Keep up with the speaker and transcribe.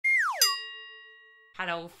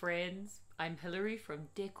Hello friends, I'm Hilary from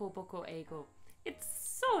Boko Ego. It's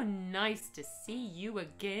so nice to see you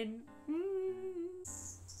again.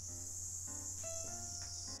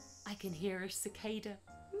 I can hear a cicada.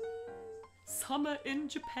 Summer in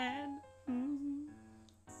Japan.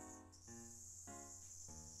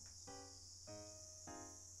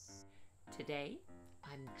 Today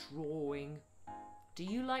I'm drawing. Do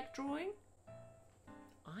you like drawing?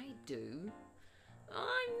 I do.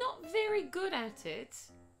 I'm not very good at it,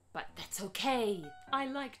 but that's okay. I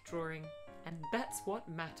like drawing, and that's what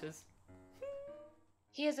matters.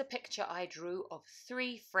 Here's a picture I drew of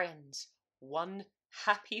 3 friends. 1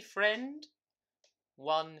 happy friend,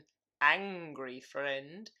 1 angry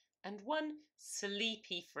friend, and 1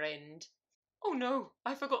 sleepy friend. Oh no,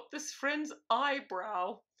 I forgot this friend's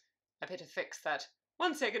eyebrow. I better fix that.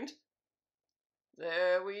 1 second.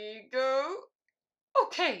 There we go.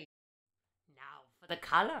 Okay. Now for the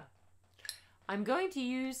colour. I'm going to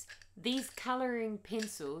use these colouring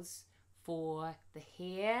pencils for the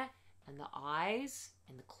hair and the eyes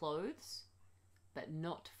and the clothes, but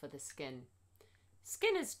not for the skin.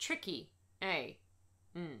 Skin is tricky, eh?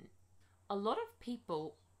 A lot of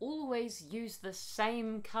people always use the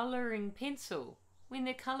same colouring pencil when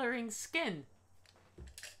they're colouring skin.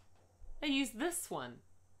 They use this one.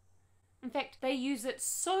 In fact, they use it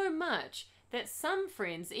so much that some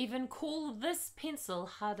friends even call this pencil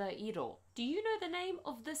ha da色. Do you know the name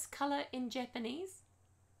of this colour in Japanese?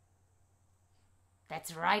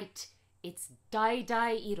 That's right, it's dai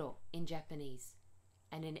色in Japanese,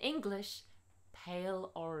 and in English,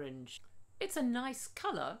 pale orange. It's a nice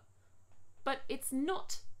colour, but it's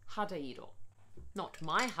not ha da色. Not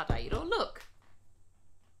my ha da色, look.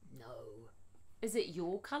 No. Is it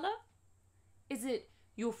your colour? Is it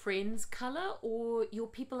your friend's colour or your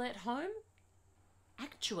people at home?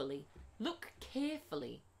 Actually, look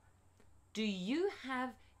carefully. Do you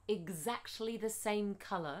have exactly the same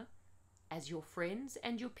colour as your friends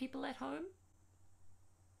and your people at home?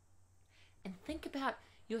 And think about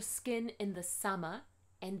your skin in the summer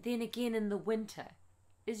and then again in the winter.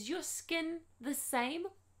 Is your skin the same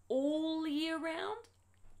all year round?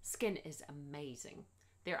 Skin is amazing.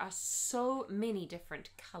 There are so many different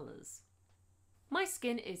colours. My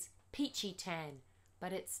skin is peachy tan,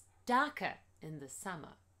 but it's darker in the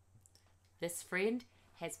summer. This friend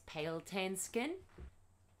has pale tan skin.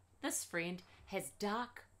 This friend has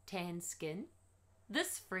dark tan skin.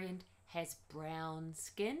 This friend has brown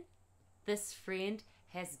skin. This friend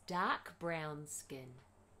has dark brown skin.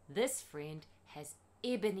 This friend has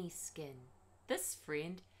ebony skin. This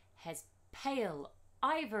friend has pale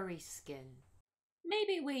ivory skin.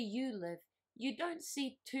 Maybe where you live, you don't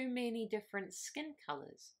see too many different skin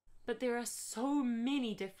colours, but there are so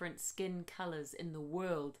many different skin colours in the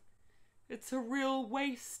world. It's a real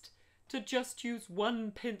waste to just use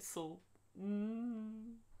one pencil.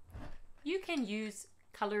 You can use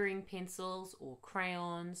colouring pencils or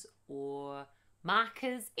crayons or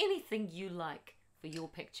markers, anything you like for your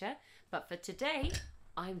picture, but for today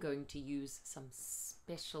I'm going to use some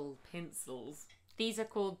special pencils. These are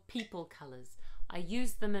called people colours. I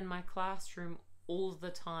use them in my classroom all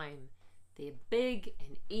the time. They're big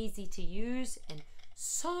and easy to use and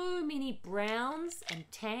so many browns and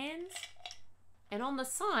tans. And on the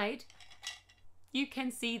side, you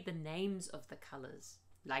can see the names of the colours.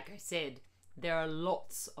 Like I said, there are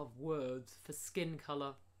lots of words for skin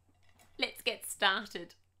colour. Let's get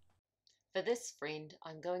started. For this friend,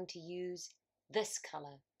 I'm going to use this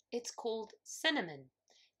colour. It's called cinnamon.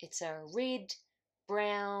 It's a red,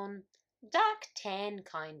 brown, dark tan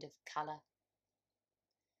kind of colour.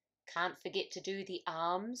 Can't forget to do the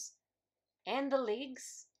arms and the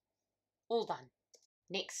legs. All done.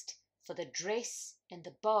 Next, for the dress and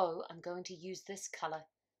the bow, I'm going to use this colour.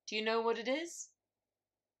 Do you know what it is?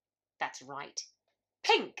 That's right,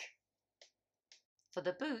 pink. For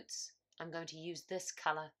the boots, I'm going to use this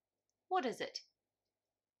colour. What is it?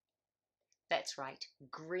 That's right,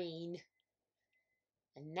 green.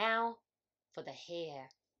 And now for the hair.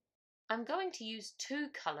 I'm going to use 2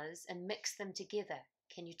 colours and mix them together.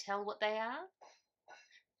 Can you tell what they are?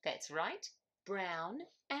 That's right, brown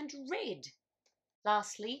and red.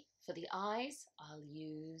 Lastly, for the eyes, I'll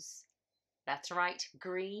use, that's right,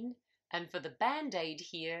 green. And for the band-aid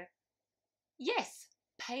here, yes,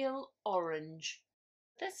 pale orange.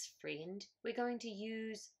 This friend, we're going to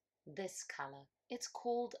use this colour. It's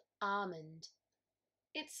called almond.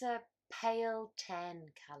 It's a pale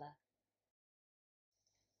tan colour.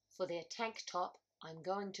 For their tank top, I'm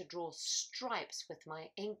going to draw stripes with my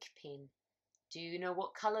ink pen. Do you know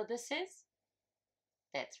what colour this is?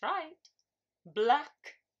 That's right,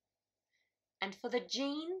 black. And for the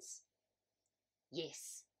jeans,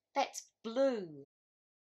 Yes, that's blue.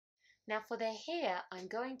 Now for their hair, I'm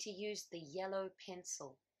going to use the yellow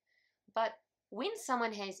pencil. But when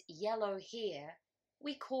someone has yellow hair,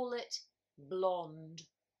 we call it blonde.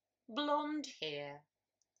 Blonde hair.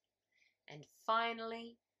 And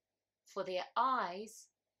finally, for their eyes,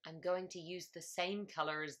 I'm going to use the same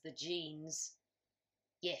colour as the jeans.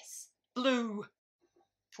 Yes, blue.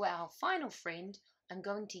 For our final friend, I'm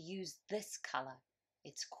going to use this colour.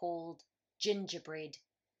 It's called gingerbread.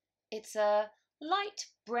 It's a light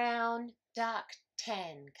brown, dark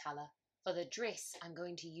tan colour. For the dress, I'm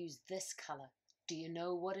going to use this colour. Do you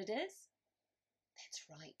know what it is? That's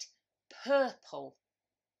right, purple.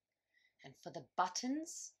 And for the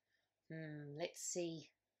buttons, let's see.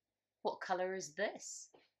 What colour is this?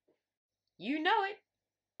 You know it,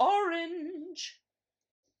 orange.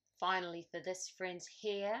 Finally, for this friend's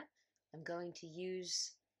hair, I'm going to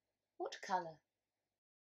use what colour?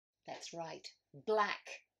 That's right,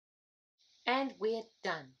 black. And we're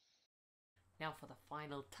done. Now for the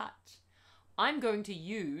final touch. I'm going to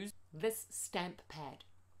use this stamp pad.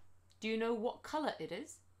 Do you know what colour it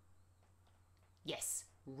is? Yes,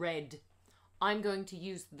 red. I'm going to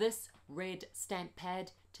use this red stamp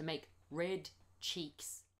pad to make red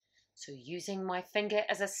cheeks. So using my finger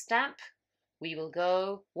as a stamp, we will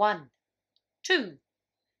go 1, 2,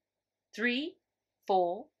 3,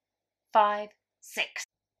 4, 5, 6.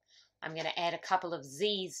 I'm going to add a couple of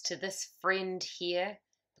Z's to this friend here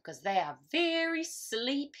because they are very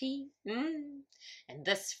sleepy. And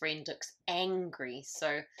this friend looks angry,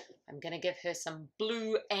 so I'm going to give her some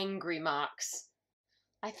blue angry marks.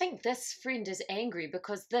 I think this friend is angry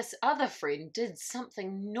because this other friend did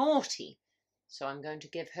something naughty. So I'm going to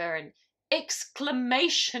give her an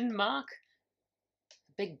exclamation mark. A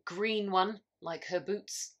big green one, like her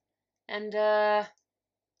boots. And, oh,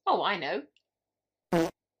 I know.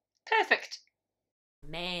 Perfect.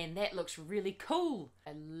 Man, that looks really cool.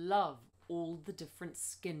 I love all the different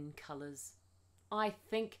skin colours. I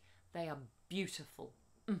think they are beautiful.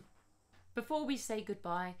 Before we say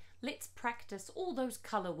goodbye, let's practice all those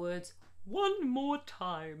colour words one more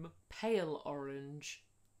time. Pale orange,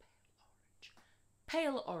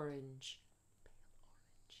 pale orange,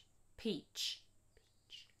 peach,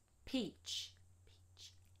 peach,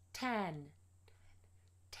 tan,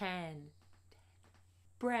 tan,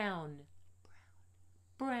 brown,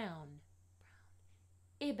 brown,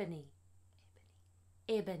 ebony,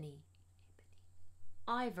 ebony,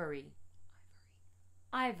 ivory,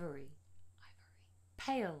 ivory,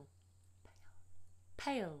 pale,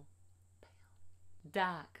 pale,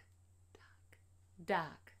 dark,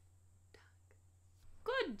 dark.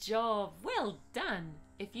 Good job, well done.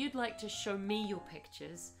 If you'd like to show me your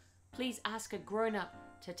pictures, please ask a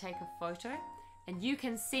grown-up to take a photo and you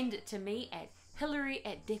can send it to me at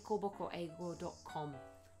hilary@dekobokoeigo.com.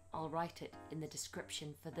 I'll write it in the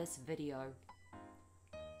description for this video.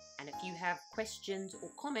 And if you have questions or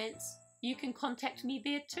comments, you can contact me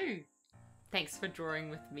there too. Thanks for drawing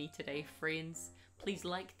with me today, friends. Please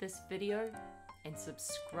like this video and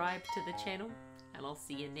subscribe to the channel, and I'll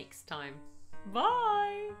see you next time.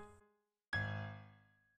 Bye!